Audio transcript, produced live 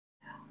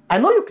I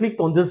know you clicked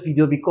on this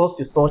video because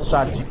you saw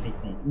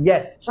ChatGPT.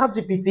 Yes,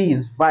 ChatGPT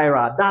is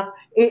viral. That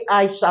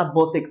AI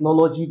chatbot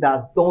technology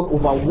that's done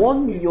over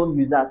 1 million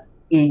users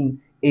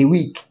in a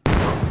week.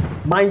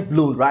 Mind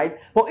blown, right?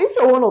 But if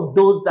you're one of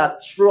those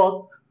that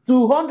trust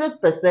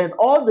 200%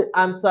 all the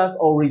answers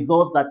or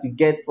results that you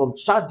get from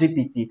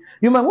ChatGPT,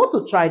 you might want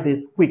to try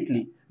this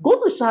quickly. Go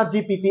to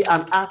ChatGPT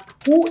and ask,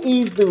 who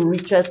is the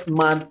richest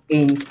man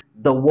in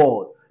the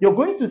world? You're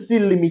going to see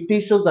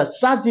limitations that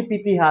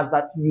ChatGPT has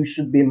that you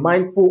should be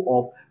mindful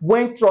of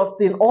when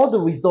trusting all the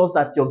results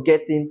that you're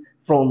getting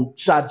from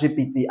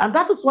ChatGPT. And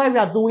that is why we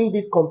are doing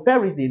this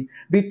comparison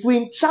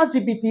between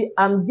ChatGPT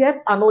and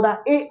yet another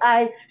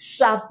AI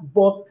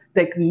chatbot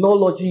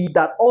technology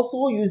that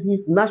also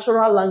uses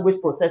natural language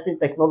processing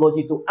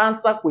technology to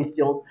answer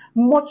questions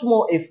much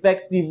more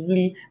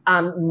effectively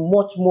and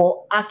much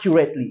more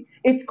accurately.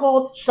 It's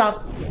called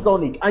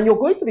Chatsonic, and you're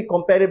going to be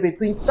comparing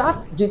between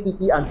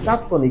ChatGPT and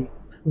Chatsonic,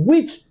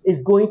 which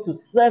is going to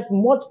serve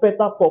much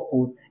better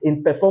purpose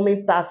in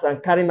performing tasks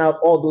and carrying out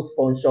all those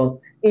functions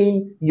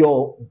in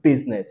your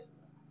business.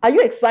 Are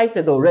you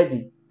excited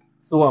already?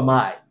 So am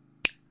I.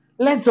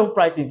 Let's jump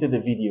right into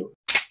the video.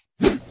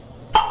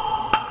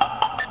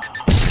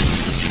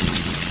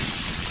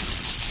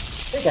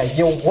 Hey guys,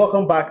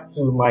 welcome back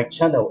to my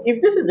channel.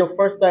 If this is your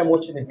first time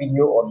watching a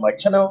video on my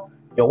channel,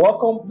 you're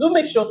welcome. Do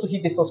make sure to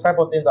hit the subscribe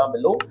button down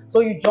below so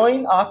you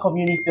join our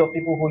community of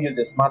people who use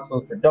their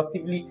smartphone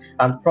productively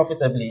and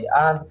profitably.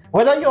 And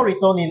whether you're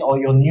returning or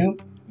you're new,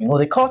 you know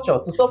the culture.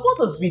 To support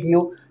this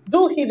video,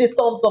 do hit the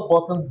thumbs up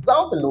button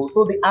down below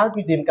so the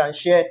algorithm can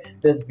share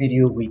this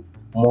video with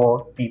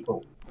more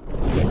people.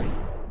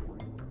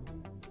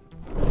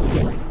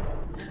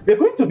 We're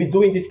going to be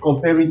doing this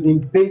comparison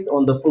based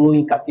on the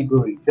following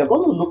categories. We're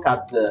going to look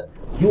at the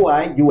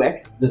UI,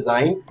 UX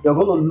design. We're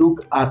going to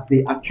look at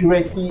the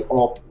accuracy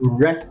of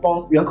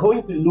response. We are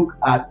going to look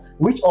at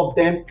which of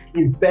them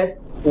is best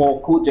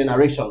for code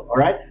generation, all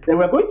right? Then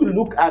we're going to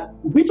look at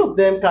which of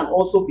them can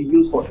also be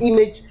used for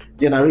image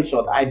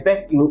generation. I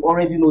bet you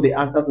already know the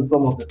answer to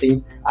some of the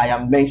things I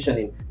am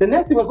mentioning. The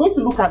next thing, we're going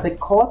to look at the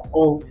cost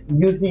of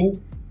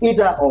using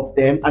either of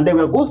them, and then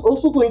we're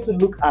also going to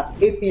look at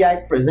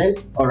API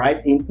present, all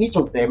right, in each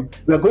of them.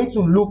 We're going to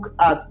look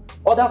at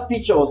other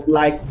features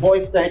like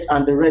voice search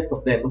and the rest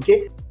of them,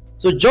 okay?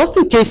 So just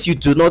in case you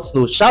do not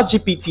know,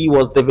 ChatGPT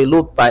was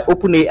developed by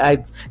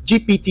OpenAI's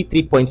GPT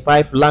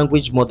 3.5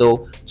 language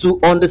model to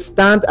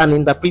understand and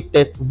interpret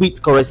text with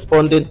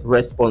corresponding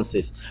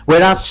responses.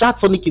 Whereas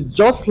Chatsonic is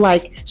just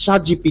like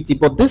ChatGPT,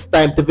 but this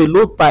time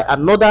developed by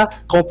another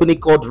company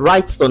called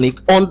writesonic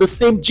on the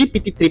same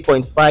GPT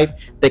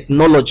 3.5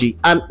 technology,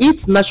 and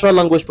its natural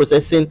language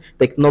processing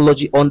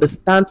technology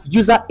understands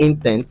user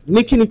intent,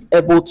 making it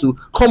able to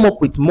come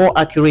up with more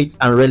accurate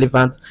and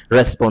relevant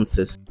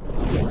responses.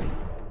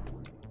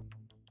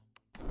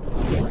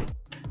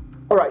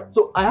 All right,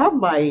 so I have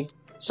my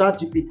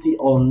ChatGPT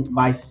on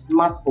my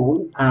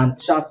smartphone and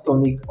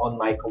Chatsonic on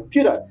my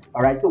computer.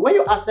 All right, so when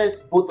you access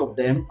both of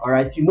them, all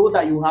right, you know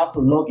that you have to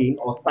log in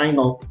or sign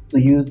up to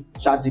use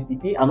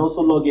ChatGPT and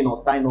also log in or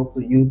sign up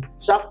to use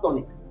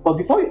Chatsonic. But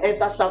before you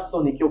enter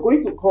Chatsonic, you're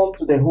going to come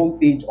to the home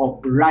page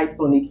of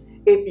writesonic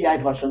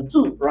API version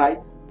 2, right?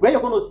 Where you're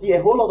going to see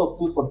a whole lot of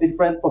tools for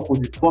different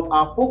purposes, but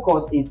our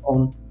focus is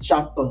on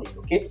Chatsonic,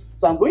 okay?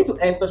 So I'm going to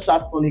enter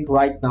Chatsonic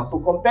right now. So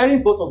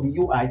comparing both of the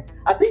UIs,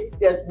 I think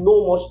there's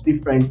no much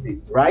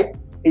differences, right?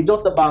 It's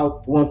just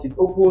about once it's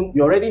open,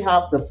 you already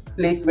have the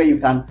place where you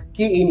can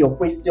key in your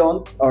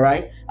questions, all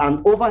right?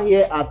 And over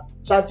here at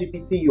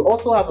ChatGPT, you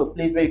also have a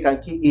place where you can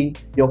key in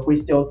your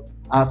questions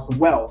as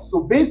well.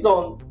 So based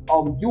on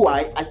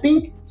UI, I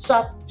think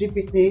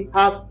ChatGPT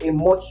has a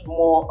much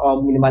more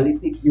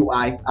minimalistic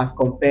UI as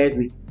compared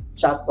with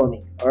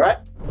Chatsonic, all right?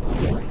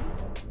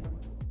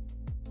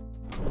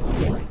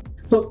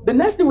 So the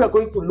next thing we're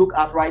going to look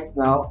at right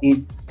now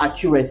is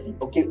accuracy,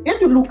 okay?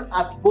 If you look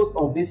at both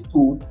of these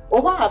tools,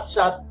 over at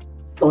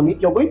Chatsonic,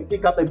 you're going to see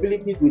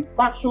capabilities with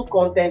factual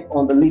content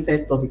on the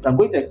latest topics. I'm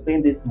going to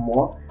explain this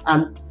more,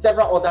 and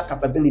several other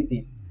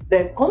capabilities.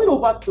 Then coming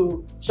over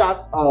to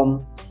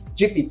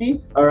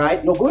ChatGPT, all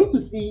right, you're going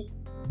to see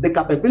the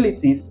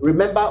capabilities.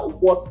 Remember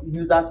what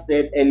users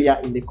said earlier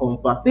in the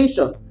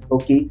conversation,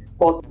 okay?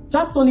 But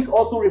Chatsonic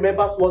also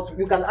remembers what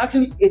you can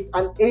actually, it's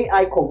an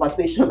AI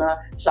conversational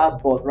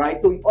chatbot,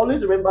 right? So it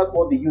always remembers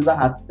what the user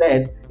had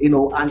said, you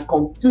know, and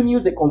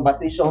continues the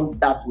conversation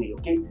that way,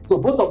 okay? So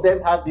both of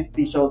them has these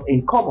features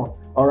in common,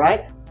 all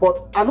right?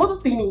 But another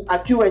thing in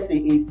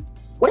accuracy is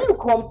when you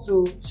come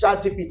to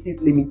ChatGPT's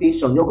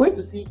limitation, you're going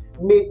to see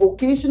may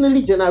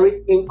occasionally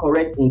generate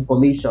incorrect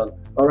information,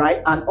 all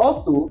right, and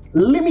also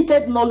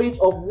limited knowledge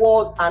of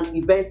world and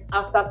events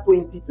after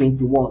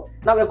 2021.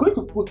 Now we're going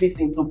to put this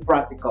into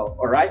practical,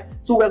 all right?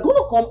 So we're going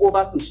to come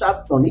over to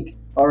Chatsonic,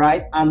 all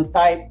right, and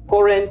type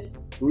current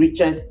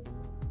richest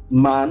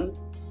man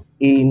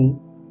in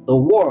the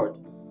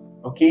world,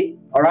 okay,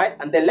 all right?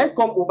 And then let's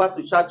come over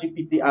to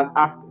ChatGPT and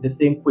ask the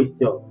same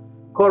question.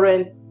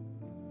 Current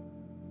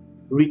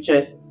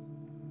richest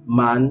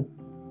man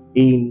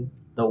in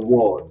the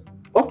world.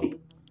 Okay,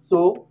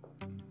 so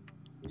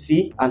You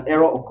see, an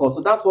error occurs.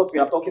 So that's what we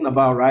are talking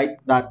about, right?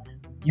 That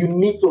you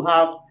need to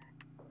have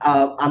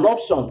an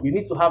option. You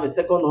need to have a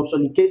second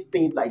option in case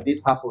things like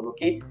this happen.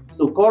 Okay,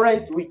 so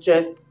current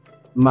richest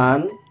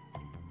man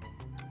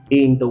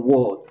in the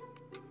world.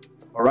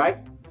 All right,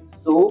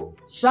 so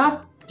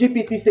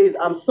ChatGPT says,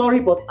 I'm sorry,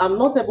 but I'm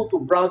not able to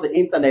browse the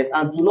internet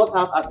and do not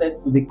have access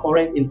to the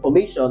current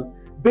information.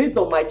 Based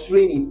on my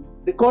training,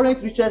 the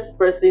current richest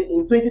person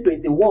in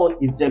 2021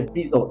 is Jeff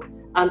Bezos.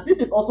 And this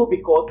is also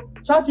because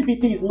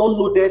ChatGPT is not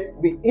loaded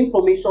with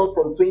information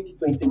from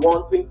 2021,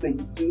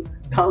 2022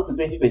 down to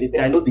 2023.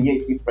 I know the year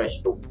is still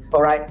fresh though.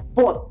 All right,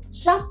 but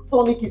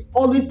Chatsonic is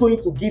always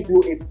going to give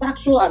you a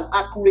factual and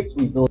accurate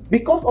result.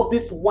 Because of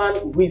this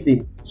one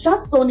reason,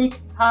 Chatsonic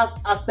has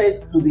access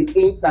to the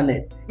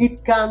internet.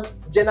 It can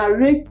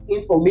generate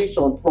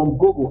information from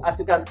Google, as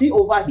you can see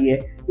over here,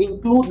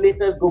 include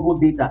latest Google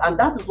data, and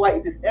that is why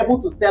it is able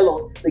to tell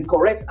us the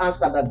correct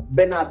answer that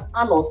Bernard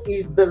Arnault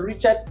is the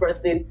richest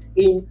person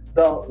in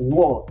the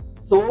world.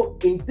 So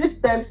in these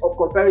terms of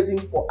comparison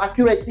for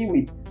accuracy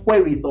with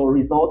queries or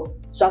results,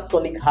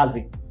 Chatsonic has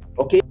it.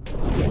 Okay.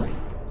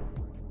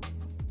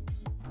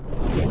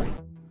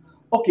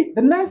 Okay,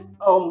 the next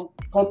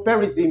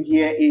comparison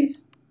here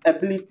is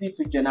ability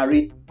to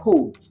generate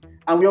codes.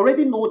 And we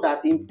already know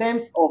that in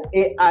terms of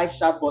AI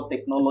chatbot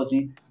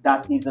technology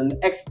that is an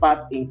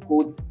expert in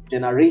code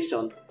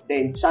generation,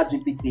 then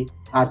ChatGPT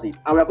has it.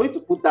 And we're going to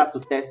put that to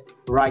test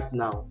right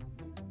now.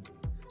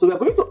 So we're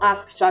going to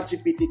ask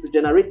ChatGPT to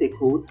generate a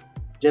code,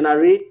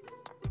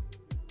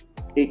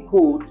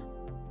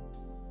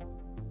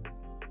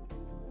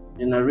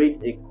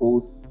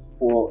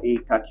 for a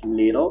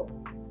calculator.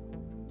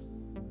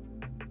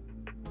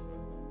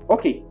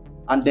 Okay,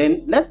 and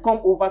then let's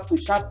come over to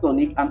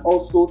Chatsonic and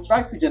also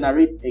try to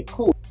generate a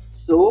code.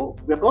 So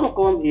we're going to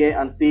come here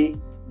and say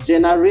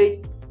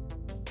generate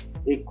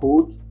a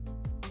code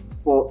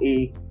for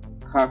a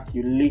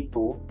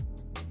calculator.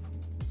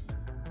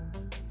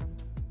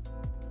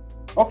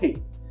 Okay,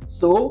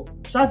 so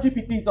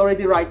ChatGPT is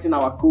already writing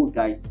our code,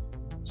 guys.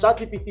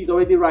 ChatGPT is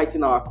already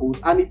writing our code,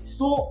 and it's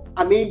so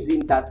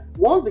amazing that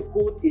once the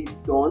code is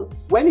done,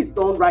 when it's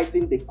done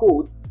writing the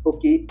code,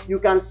 okay, you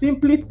can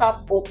simply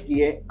tap up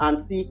here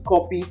and see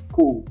copy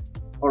code.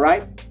 All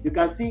right, you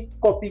can see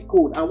copy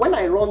code, and when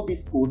I run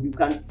this code, you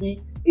can see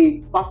a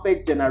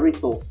perfect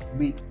generator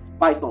with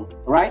Python,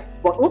 right?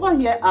 But over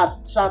here at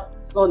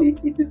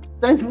Chatsonic, it is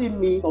sending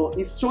me, or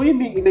it's showing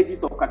me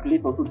images of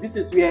calculators. So this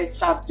is where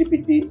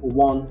ChatGPT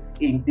won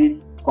in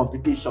this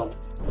competition.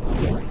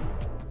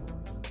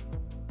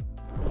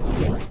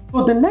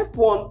 So the next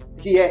one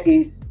here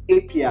is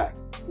API.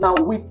 Now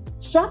with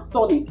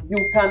Chatsonic,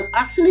 you can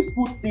actually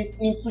put this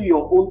into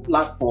your own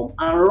platform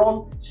and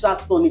run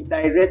Chatsonic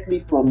directly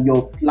from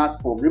your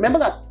platform. Remember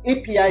that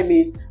API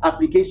means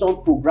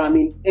application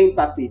programming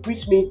interface,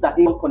 which means that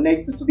it will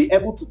connect to be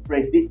able to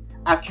predict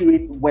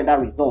accurate weather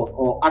results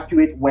or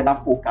accurate weather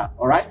forecast.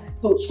 All right.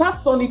 So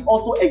Chatsonic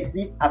also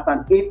exists as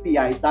an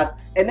API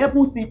that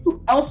enables it to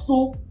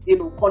also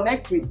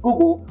connect with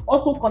Google,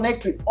 also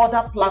connect with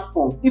other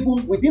platforms,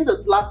 even within the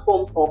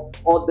platforms of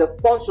or the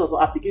functions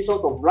or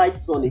applications of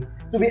writesonic,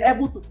 to be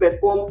able to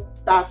perform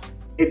tasks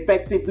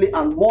effectively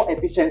and more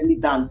efficiently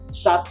than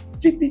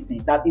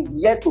ChatGPT that is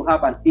yet to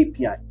have an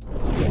API.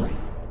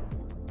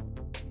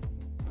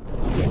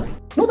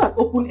 Know that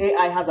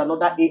OpenAI has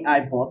another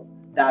AI bot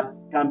that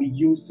can be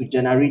used to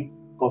generate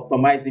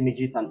customized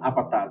images and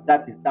avatars.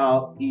 That is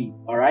dall-e,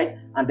 all right?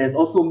 And there's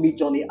also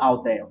Midjourney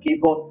out there, okay?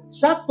 But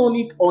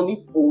Chatsonic on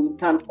its own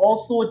can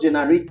also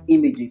generate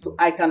images. So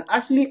I can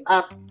actually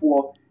ask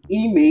for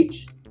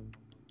image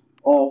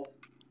of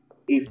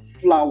a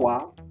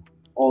flower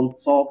on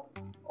top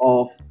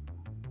of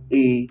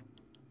a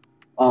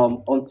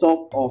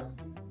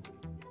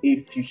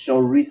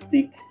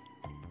futuristic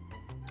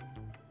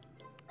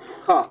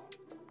car,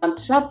 and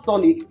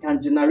Chatsonic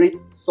can generate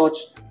such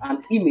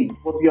an image.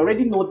 But we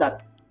already know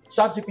that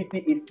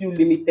ChatGPT is still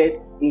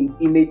limited in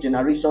image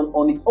generation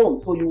on its own,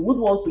 so you would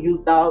want to use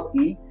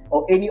dall-e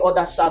or any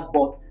other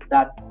chatbot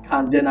that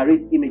can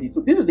generate images.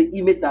 So this is the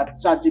image that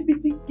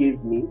ChatGPT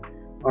gave me.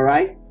 All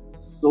right,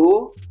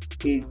 so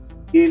it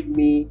gave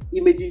me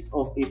images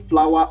of a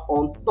flower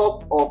on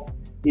top of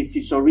a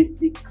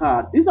futuristic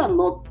car. These are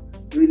not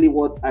really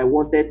what I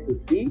wanted to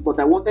see, but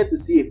I wanted to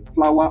see a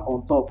flower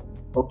on top.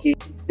 Okay,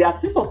 there are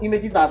still some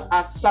images I've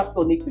asked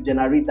Chatsonic to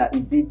generate that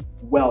it did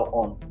well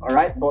on. All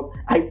right, but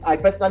I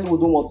personally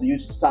wouldn't want to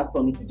use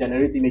Chatsonic to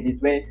generate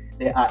images where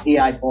there are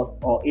AI bots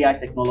or AI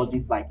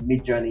technologies like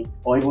Midjourney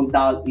or even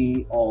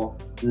dall-e or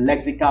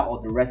Lexica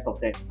or the rest of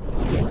them.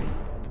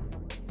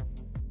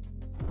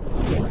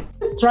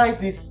 Let's try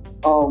this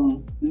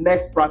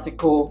next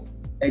practical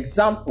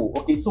example.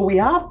 Okay, so we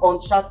have on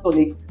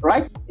Chatsonic,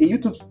 right, a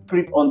YouTube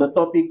script on the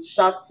topic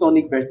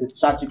Chatsonic versus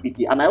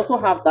ChatGPT, and I also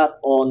have that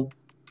on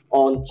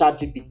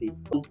ChatGPT.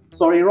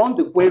 Sorry, run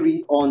the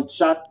query on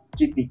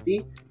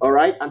ChatGPT, all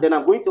right, and then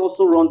I'm going to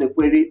also run the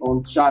query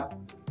on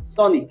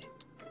Chatsonic.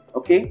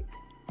 Okay,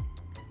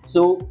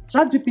 So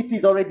ChatGPT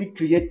is already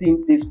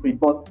creating this script,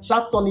 but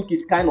Chatsonic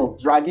is kind of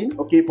dragging,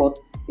 okay, but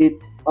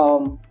it's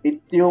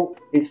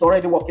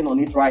already working on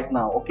it right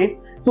now, okay.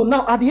 So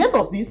now at the end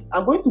of this,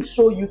 I'm going to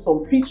show you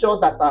some features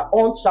that are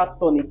on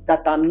Chatsonic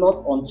that are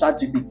not on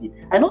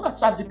ChatGPT. I know that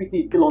ChatGPT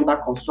is still under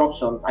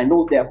construction. I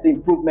know there's still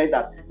improvement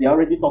that they're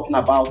already talking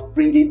about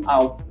bringing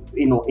out,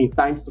 you know, in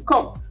times to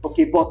come,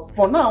 okay. But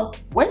for now,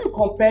 when you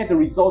compare the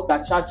results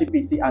that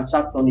ChatGPT and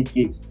Chatsonic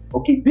gives,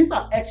 okay, these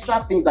are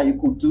extra things that you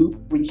could do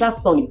with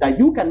Chatsonic that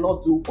you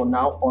cannot do for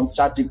now on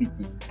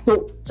ChatGPT.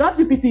 So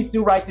ChatGPT is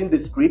still writing the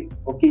script,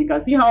 okay. You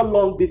can see how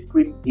long this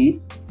script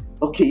is,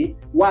 okay,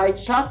 while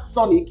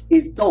Chatsonic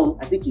is done.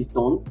 I think it's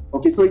done,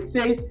 okay. So it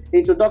says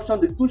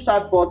introduction, the two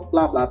chatbots,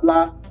 blah blah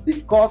blah,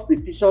 discuss the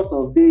features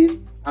of this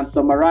and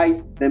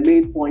summarize the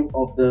main point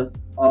of the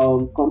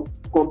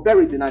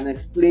comparison and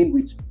explain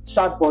which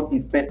chatbot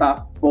is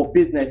better for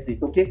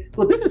businesses, okay.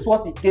 So this is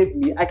what it gave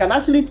me. I can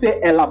actually say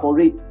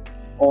elaborate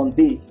on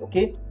this,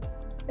 okay.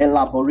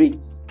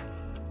 Elaborate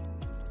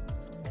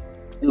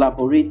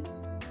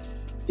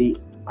the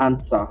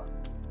answer,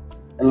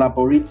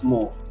 elaborate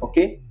more,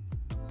 okay.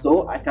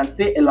 So I can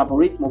say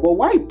elaborate more, but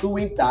why it's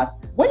doing that,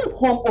 when you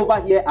come over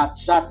here at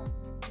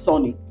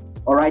Chatsonic,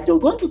 all right, you're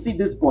going to see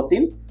this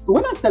button. So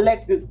when I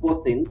select this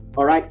button,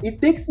 all right, it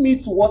takes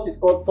me to what is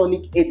called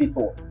Sonic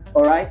Editor,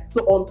 all right.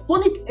 So on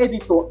Sonic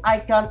Editor, I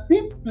can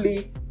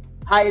simply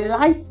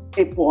highlight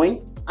a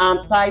point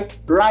and type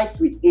write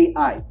with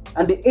AI,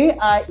 and the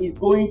AI is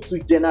going to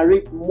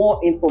generate more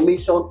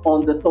information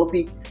on the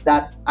topic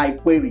that I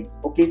queried,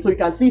 okay. So you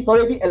can see it's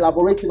already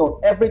elaborating on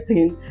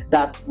everything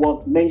that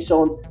was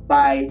mentioned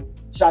by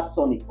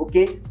Chatsonic,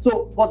 okay.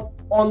 So but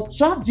on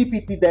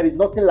ChatGPT there is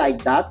nothing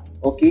like that,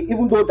 okay,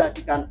 even though that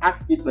you can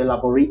ask it to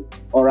elaborate,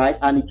 all right,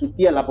 and it will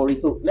still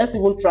elaborate. So let's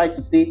even try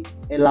to say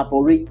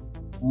elaborate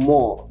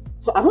more.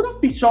 So another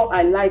feature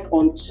I like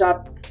on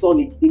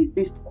Chatsonic is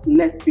this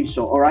next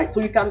feature, all right. So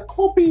you can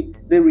copy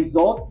the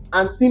result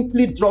and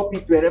simply drop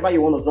it wherever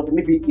you want to drop it,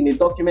 maybe in a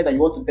document that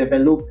you want to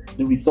develop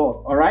the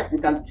result, all right. You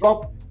can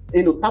drop,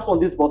 you know, tap on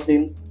this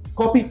button,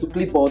 copy it to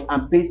clipboard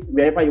and paste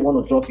wherever you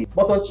want to drop it.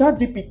 But on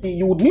ChatGPT,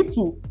 you would need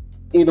to,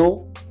 you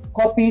know,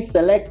 copy,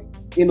 select,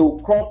 you know,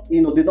 crop,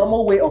 you know, the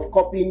normal way of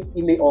copying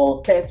email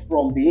or text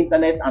from the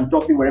internet and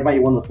dropping wherever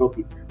you want to drop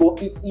it.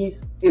 But it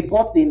is a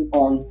button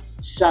on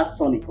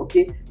Chatsonic,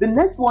 okay. The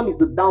next one is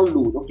the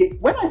download, okay.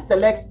 When I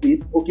select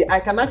this, okay, I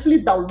can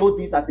actually download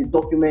this as a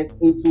document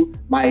into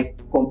my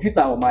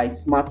computer or my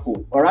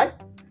smartphone, all right.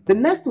 The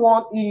next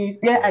one is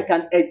where I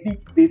can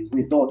edit this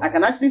result. I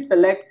can actually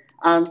select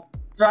and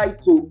try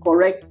to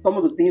correct some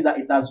of the things that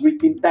it has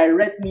written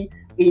directly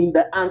in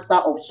the answer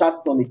of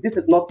Chatsonic. This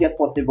is not yet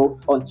possible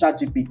on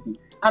ChatGPT.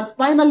 And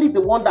finally,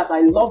 the one that I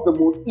love the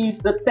most is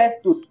the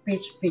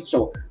text-to-speech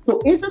feature.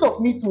 So instead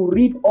of me to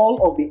read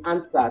all of the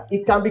answers,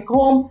 it can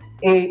become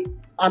an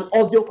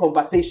audio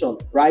conversation,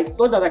 right?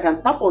 So that I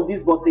can tap on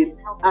this button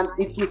and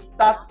it will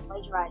start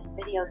plagiarized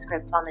video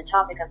script on the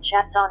topic of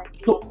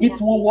Chatsonic. So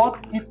it will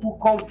what? It will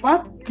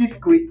convert this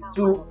script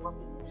to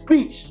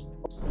speech.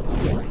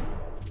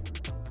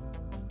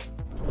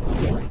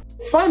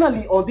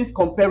 Finally, on this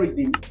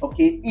comparison,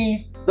 okay,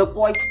 is the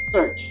voice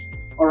search.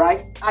 All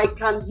right, I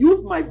can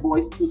use my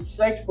voice to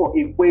search for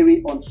a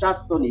query on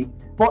Chatsonic,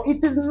 but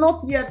it is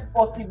not yet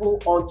possible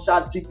on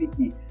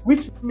ChatGPT,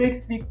 which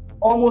makes it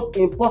almost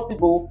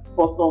impossible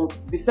for some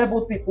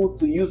disabled people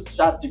to use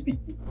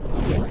ChatGPT.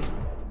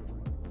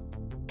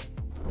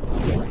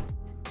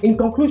 In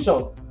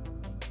conclusion,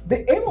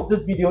 the aim of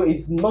this video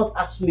is not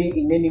actually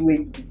in any way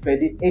to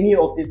discredit any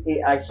of these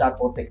AI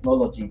chatbot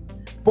technologies,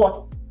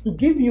 but to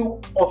give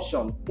you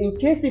options in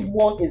case if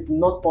one is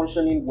not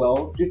functioning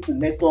well due to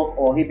network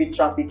or heavy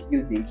traffic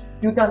usage,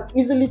 you can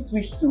easily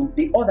switch to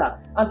the other.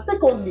 And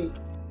secondly,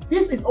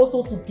 this is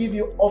also to give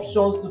you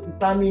options to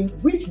determine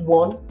which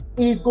one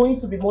is going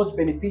to be most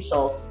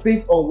beneficial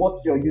based on what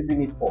you're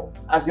using it for.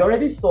 As you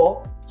already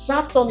saw,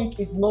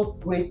 Chatsonic is not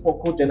great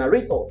for code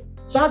generator.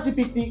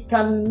 ChatGPT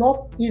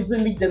cannot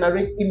easily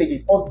generate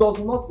images or does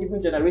not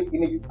even generate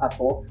images at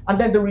all, and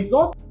then the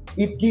result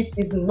it gives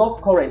is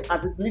not current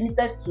as it's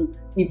limited to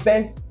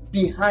events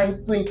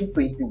behind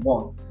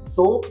 2021.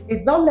 So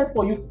it's now left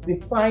for you to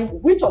define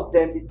which of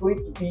them is going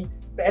to be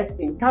best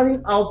in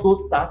carrying out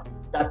those tasks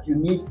that you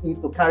need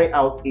it to carry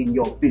out in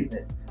your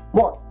business.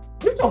 But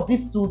which of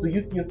these two do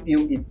you still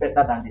feel is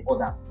better than the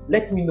other?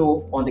 Let me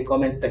know on the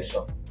comment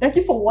section. Thank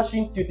you for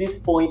watching to this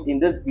point in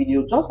this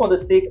video. Just for the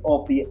sake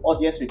of the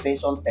audience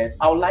retention test,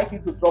 I would like you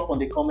to drop on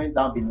the comment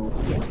down below.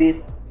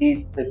 This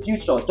is the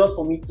future, just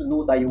for me to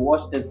know that you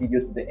watched this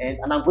video to the end,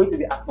 and I'm going to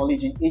be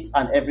acknowledging each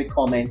and every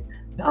comment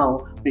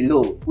down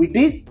below. With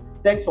this,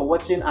 thanks for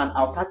watching, and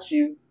I'll catch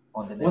you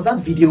on the next. Was that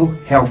video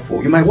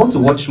helpful? You might want to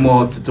watch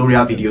more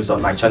tutorial videos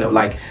on my channel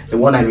like the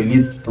one I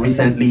released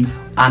recently,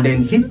 and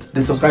then hit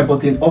the subscribe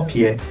button up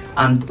here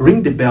and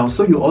ring the bell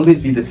so you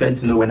always be the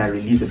first to know when I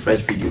release a fresh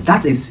video.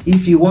 That is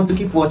if you want to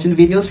keep watching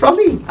videos from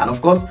me, and of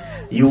course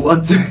you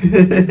want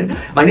to.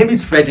 My name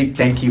is Frederick.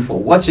 Thank you for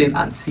watching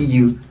and see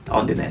you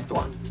on the next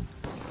one.